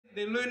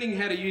They're learning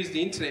how to use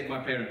the internet, my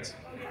parents.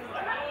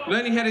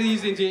 Learning how to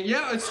use the internet.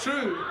 Yeah, it's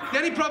true. The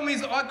only problem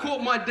is I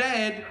caught my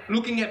dad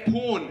looking at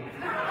porn.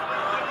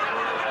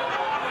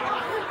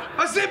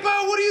 I said, "Bo,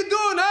 what are you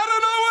doing?" "I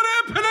don't know what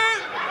happened."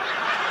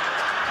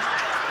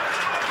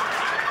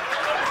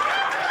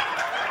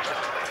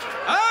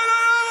 "I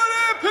don't know what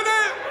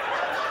happened."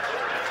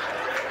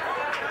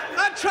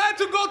 I tried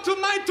to go to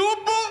my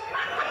tubo.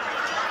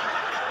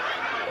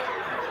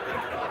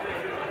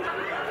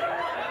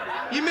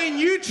 You mean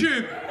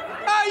YouTube?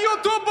 Ah,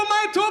 YouTube,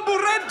 my tubo,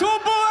 red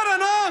tubo, I don't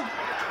know.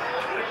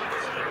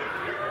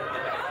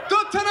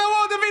 Tutta una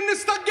volta vinne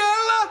sta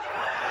ghella.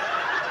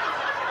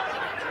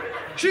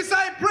 She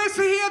said, "Press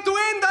here to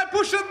end." I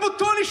push the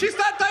button, she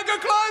started taking her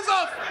clothes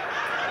off.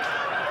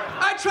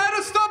 I try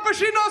to stop her,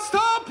 she not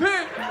stop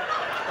it.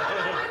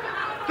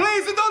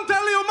 "Please don't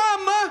tell your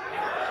mamma."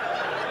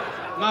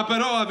 Ma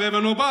però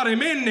avevano pare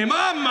minni,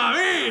 mamma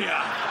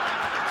mia!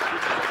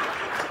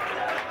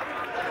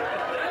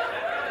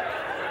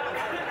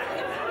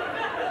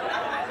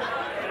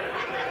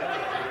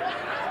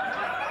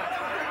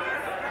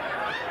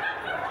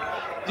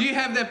 Do you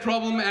have that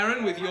problem,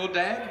 Aaron, with your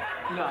dad?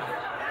 No.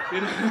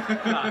 You know?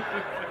 No.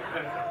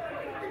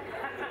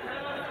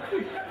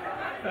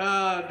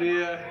 Oh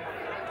dear.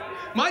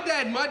 My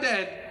dad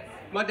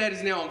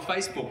is now on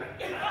Facebook.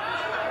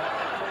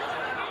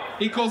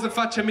 He calls it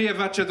faccia mia,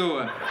 faccia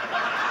tua.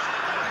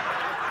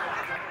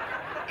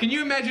 Can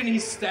you imagine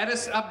his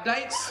status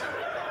updates?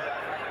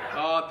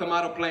 "Oh,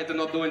 tomato plant are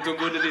not doing too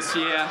good this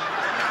year."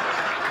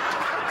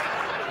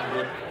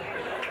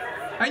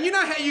 And you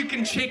know how you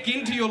can check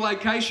into your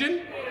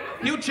location?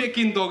 He'll check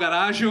in do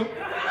garage.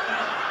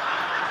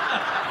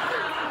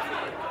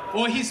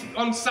 Or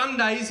on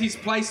Sundays, his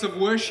place of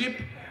worship,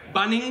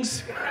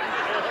 Bunnings.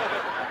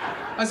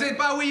 I said,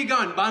 "Bo, where you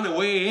going?" "Bunner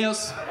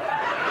warehouse."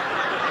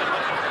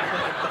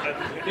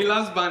 He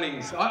loves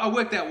Bunnings. I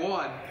worked out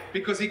why.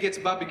 Because he gets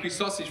barbecue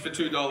sausage for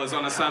 $2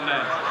 on a Sunday.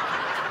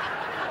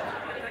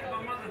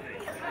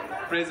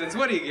 Presents,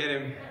 what do you get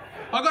him?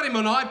 I got him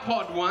an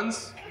iPod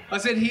once. I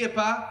said, "Here,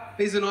 Pa,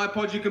 here's an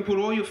iPod, you can put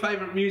all your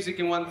favourite music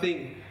in one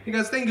thing." He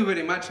goes, "Thank you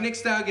very much."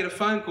 Next day I get a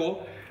phone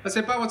call. I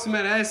said, "Pa, what's the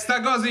matter?" "Hey, sta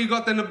cosa you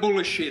got in the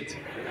bullshit."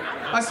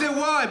 I said,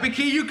 "Why?"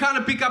 "Because you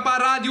can't pick up a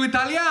radio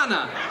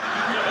italiana."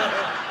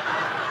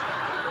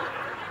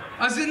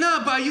 I said, "No,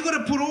 Pa, you got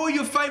to put all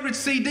your favourite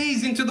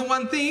CDs into the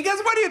one thing." He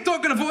goes, "What are you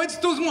talking about? It's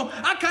too small.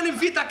 I can't even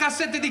fit a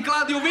cassette di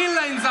Claudio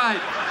Villa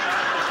inside."